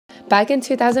Back in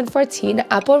 2014,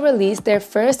 Apple released their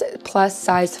first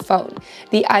plus-size phone,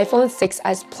 the iPhone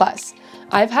 6s Plus.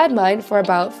 I've had mine for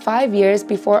about 5 years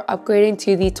before upgrading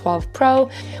to the 12 Pro,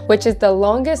 which is the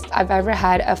longest I've ever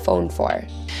had a phone for.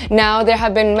 Now, there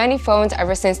have been many phones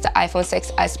ever since the iPhone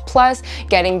 6s Plus,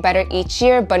 getting better each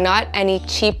year, but not any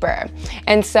cheaper.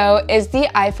 And so, is the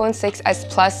iPhone 6s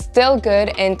Plus still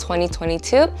good in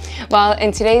 2022? Well,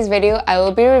 in today's video, I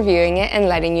will be reviewing it and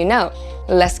letting you know.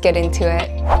 Let's get into it.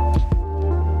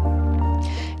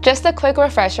 Just a quick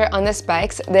refresher on the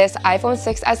specs, this iPhone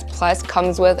 6s Plus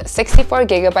comes with 64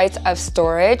 gigabytes of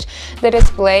storage. The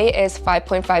display is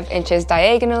 5.5 inches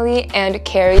diagonally and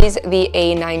carries the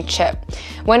A9 chip.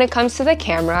 When it comes to the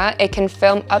camera, it can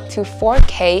film up to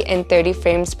 4K in 30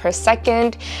 frames per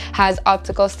second, has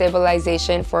optical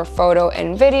stabilization for photo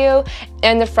and video,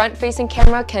 and the front-facing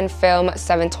camera can film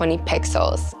 720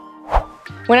 pixels.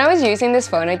 When I was using this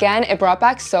phone again, it brought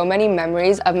back so many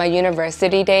memories of my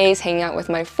university days, hanging out with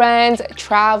my friends,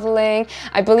 traveling.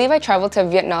 I believe I traveled to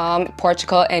Vietnam,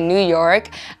 Portugal, and New York.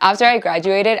 After I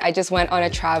graduated, I just went on a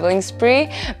traveling spree.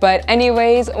 But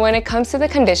anyways, when it comes to the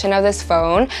condition of this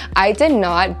phone, I did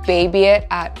not baby it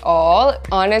at all.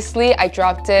 Honestly, I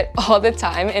dropped it all the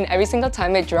time, and every single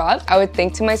time it dropped, I would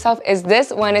think to myself, is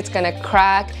this when it's gonna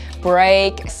crack,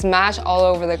 break, smash all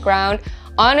over the ground?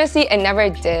 Honestly, it never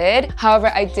did.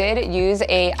 However, I did use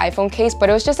an iPhone case, but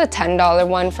it was just a $10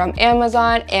 one from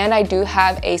Amazon, and I do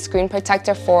have a screen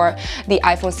protector for the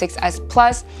iPhone 6s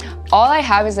Plus. All I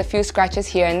have is a few scratches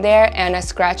here and there and a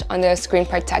scratch on the screen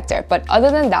protector. But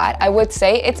other than that, I would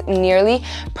say it's nearly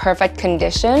perfect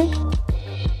condition.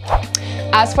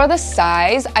 As for the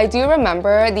size, I do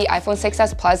remember the iPhone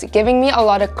 6s Plus giving me a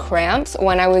lot of cramps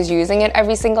when I was using it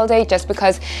every single day, just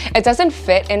because it doesn't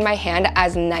fit in my hand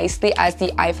as nicely as the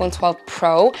iPhone 12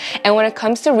 Pro. And when it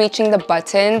comes to reaching the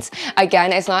buttons,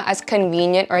 again, it's not as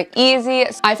convenient or easy.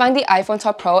 I find the iPhone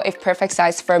 12 Pro a perfect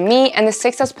size for me, and the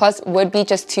 6s Plus would be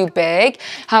just too big.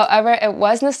 However, it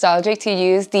was nostalgic to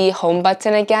use the home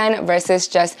button again versus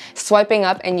just swiping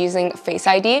up and using Face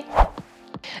ID.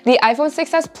 The iPhone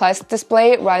 6s Plus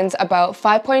display runs about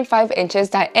 5.5 inches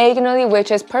diagonally, which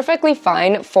is perfectly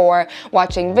fine for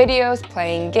watching videos,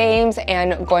 playing games,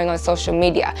 and going on social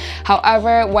media.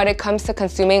 However, when it comes to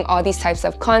consuming all these types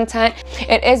of content,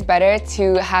 it is better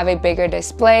to have a bigger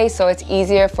display so it's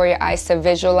easier for your eyes to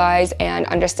visualize and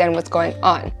understand what's going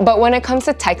on. But when it comes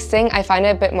to texting, I find it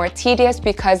a bit more tedious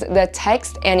because the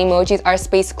text and emojis are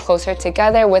spaced closer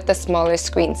together with the smaller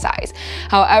screen size.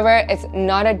 However, it's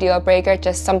not a deal breaker,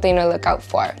 just something to look out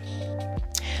for.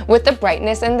 With the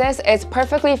brightness in this, it's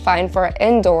perfectly fine for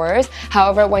indoors.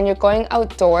 However, when you're going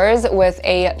outdoors with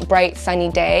a bright sunny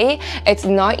day, it's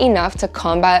not enough to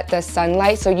combat the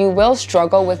sunlight, so you will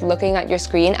struggle with looking at your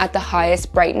screen at the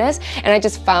highest brightness, and I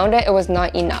just found it was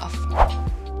not enough.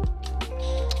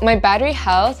 My battery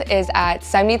health is at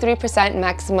 73%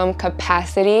 maximum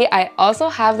capacity. I also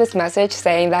have this message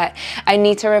saying that I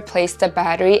need to replace the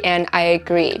battery, and I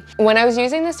agree. When I was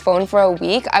using this phone for a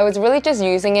week, I was really just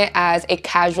using it as a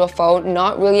casual phone,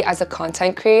 not really as a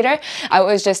content creator. I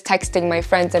was just texting my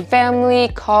friends and family,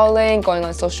 calling, going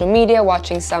on social media,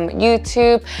 watching some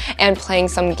YouTube, and playing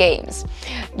some games.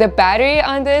 The battery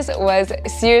on this was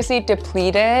seriously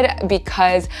depleted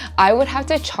because I would have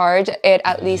to charge it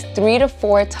at least 3 to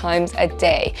 4 times a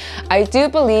day. I do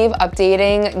believe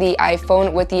updating the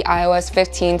iPhone with the iOS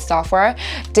 15 software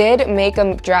did make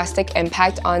a drastic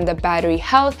impact on the battery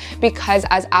health, because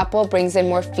as Apple brings in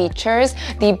more features,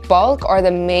 the bulk or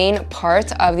the main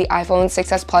part of the iPhone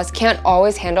 6s Plus can't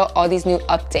always handle all these new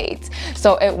updates.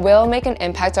 So it will make an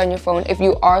impact on your phone if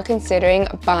you are considering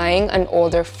buying an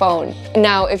older phone.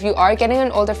 Now, if you are getting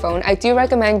an older phone, I do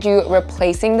recommend you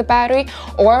replacing the battery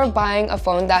or buying a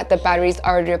phone that the battery is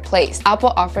already replaced.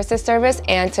 Apple offers this service,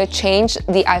 and to change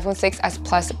the iPhone 6s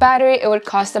Plus battery, it would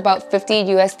cost about 50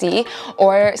 USD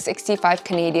or 65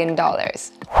 Canadian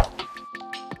dollars.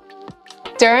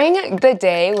 During the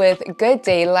day with good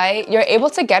daylight, you're able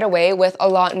to get away with a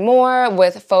lot more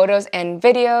with photos and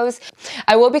videos.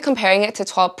 I will be comparing it to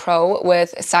 12 Pro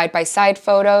with side-by-side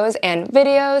photos and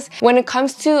videos. When it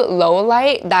comes to low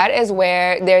light, that is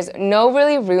where there's no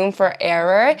really room for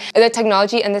error. The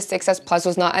technology in the 6s Plus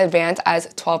was not advanced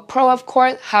as 12 Pro, of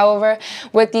course. However,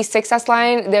 with the 6s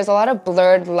line, there's a lot of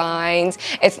blurred lines.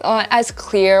 It's not as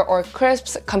clear or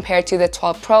crisp compared to the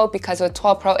 12 Pro, because with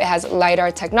 12 Pro, it has LiDAR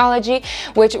technology,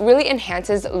 which really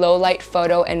enhances low light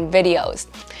photo and videos.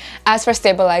 As for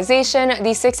stabilization,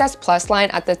 the 6S Plus line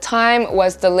at the time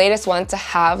was the latest one to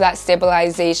have that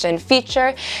stabilization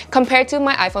feature. Compared to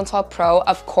my iPhone 12 Pro,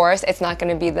 of course, it's not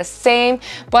going to be the same,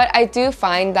 but I do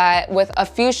find that with a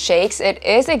few shakes, it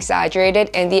is exaggerated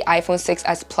in the iPhone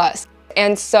 6S Plus.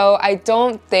 And so I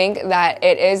don't think that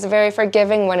it is very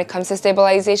forgiving when it comes to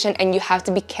stabilization, and you have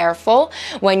to be careful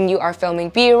when you are filming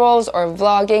B-rolls or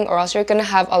vlogging, or else you're going to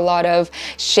have a lot of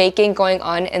shaking going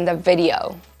on in the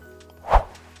video.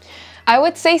 I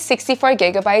would say 64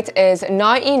 gigabytes is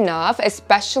not enough,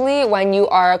 especially when you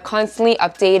are constantly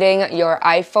updating your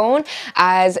iPhone.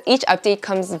 As each update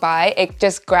comes by, it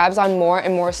just grabs on more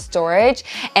and more storage,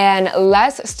 and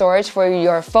less storage for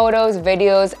your photos,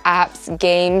 videos, apps,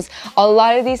 games. A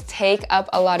lot of these take up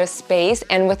a lot of space,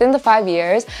 and within the 5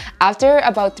 years, after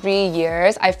about 3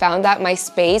 years, I found that my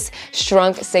space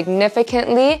shrunk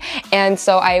significantly, and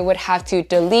so I would have to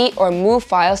delete or move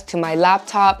files to my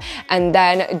laptop and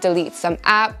then delete some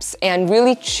apps and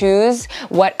really choose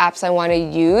what apps I want to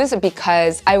use,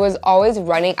 because I was always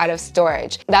running out of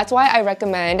storage. That's why I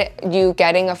recommend you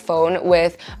getting a phone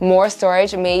with more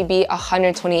storage, maybe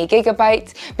 128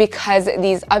 gigabytes, because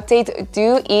these updates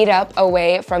do eat up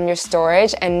away from your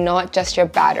storage and not just your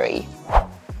battery.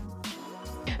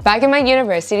 Back in my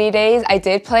university days, I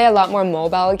did play a lot more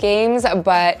mobile games,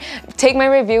 but take my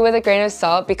review with a grain of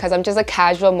salt because I'm just a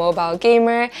casual mobile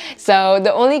gamer. So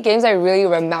the only games I really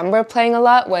remember playing a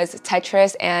lot was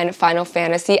Tetris and Final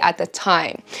Fantasy at the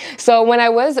time. So when I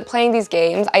was playing these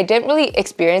games, I didn't really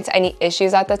experience any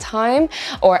issues at the time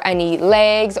or any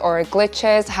lags or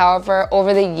glitches. However,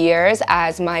 over the years,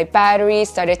 as my battery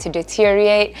started to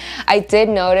deteriorate, I did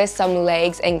notice some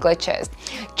lags and glitches.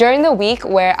 During the week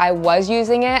where I was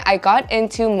using it, I got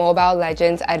into Mobile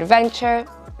Legends Adventure.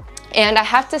 And I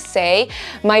have to say,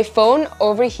 my phone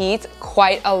overheats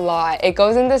quite a lot. It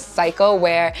goes in this cycle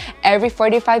where every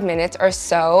 45 minutes or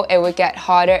so, it would get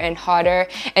hotter and hotter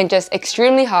and just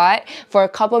extremely hot for a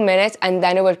couple minutes, and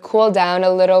then it would cool down a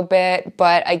little bit.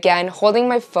 But again, holding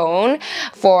my phone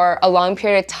for a long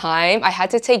period of time, I had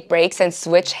to take breaks and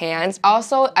switch hands.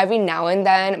 Also, every now and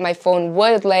then, my phone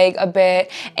would lag a bit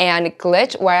and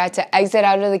glitch where I had to exit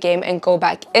out of the game and go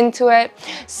back into it.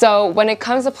 So when it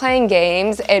comes to playing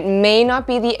games, it may not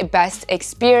be the best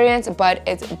experience, but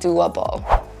it's doable.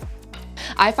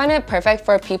 I find it perfect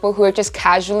for people who are just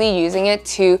casually using it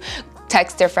to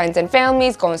text their friends and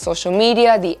families, go on social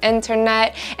media, the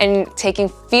internet, and taking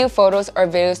few photos or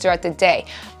videos throughout the day.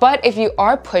 But if you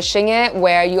are pushing it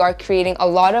where you are creating a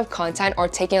lot of content or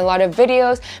taking a lot of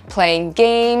videos, playing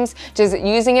games, just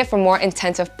using it for more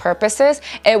intensive purposes,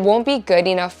 it won't be good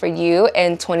enough for you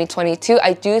in 2022.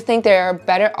 I do think there are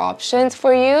better options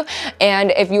for you,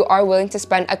 and if you are willing to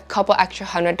spend a couple extra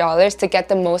 $100 to get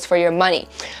the most for your money.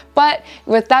 But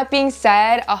with that being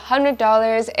said,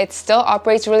 $100, it still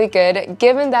operates really good.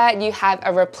 Given that you have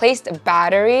a replaced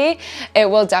battery, it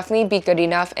will definitely be good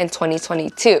enough in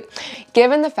 2022.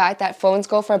 Given the fact that phones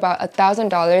go for about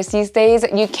 $1,000 these days,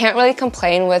 you can't really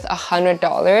complain with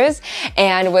 $100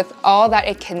 and with all that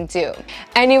it can do.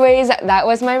 Anyways, that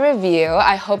was my review.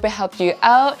 I hope it helped you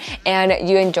out and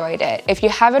you enjoyed it. If you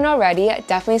haven't already,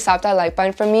 definitely slap that like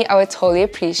button for me. I would totally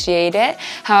appreciate it.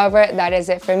 However, that is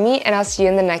it for me, and I'll see you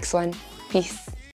in the next one. Peace.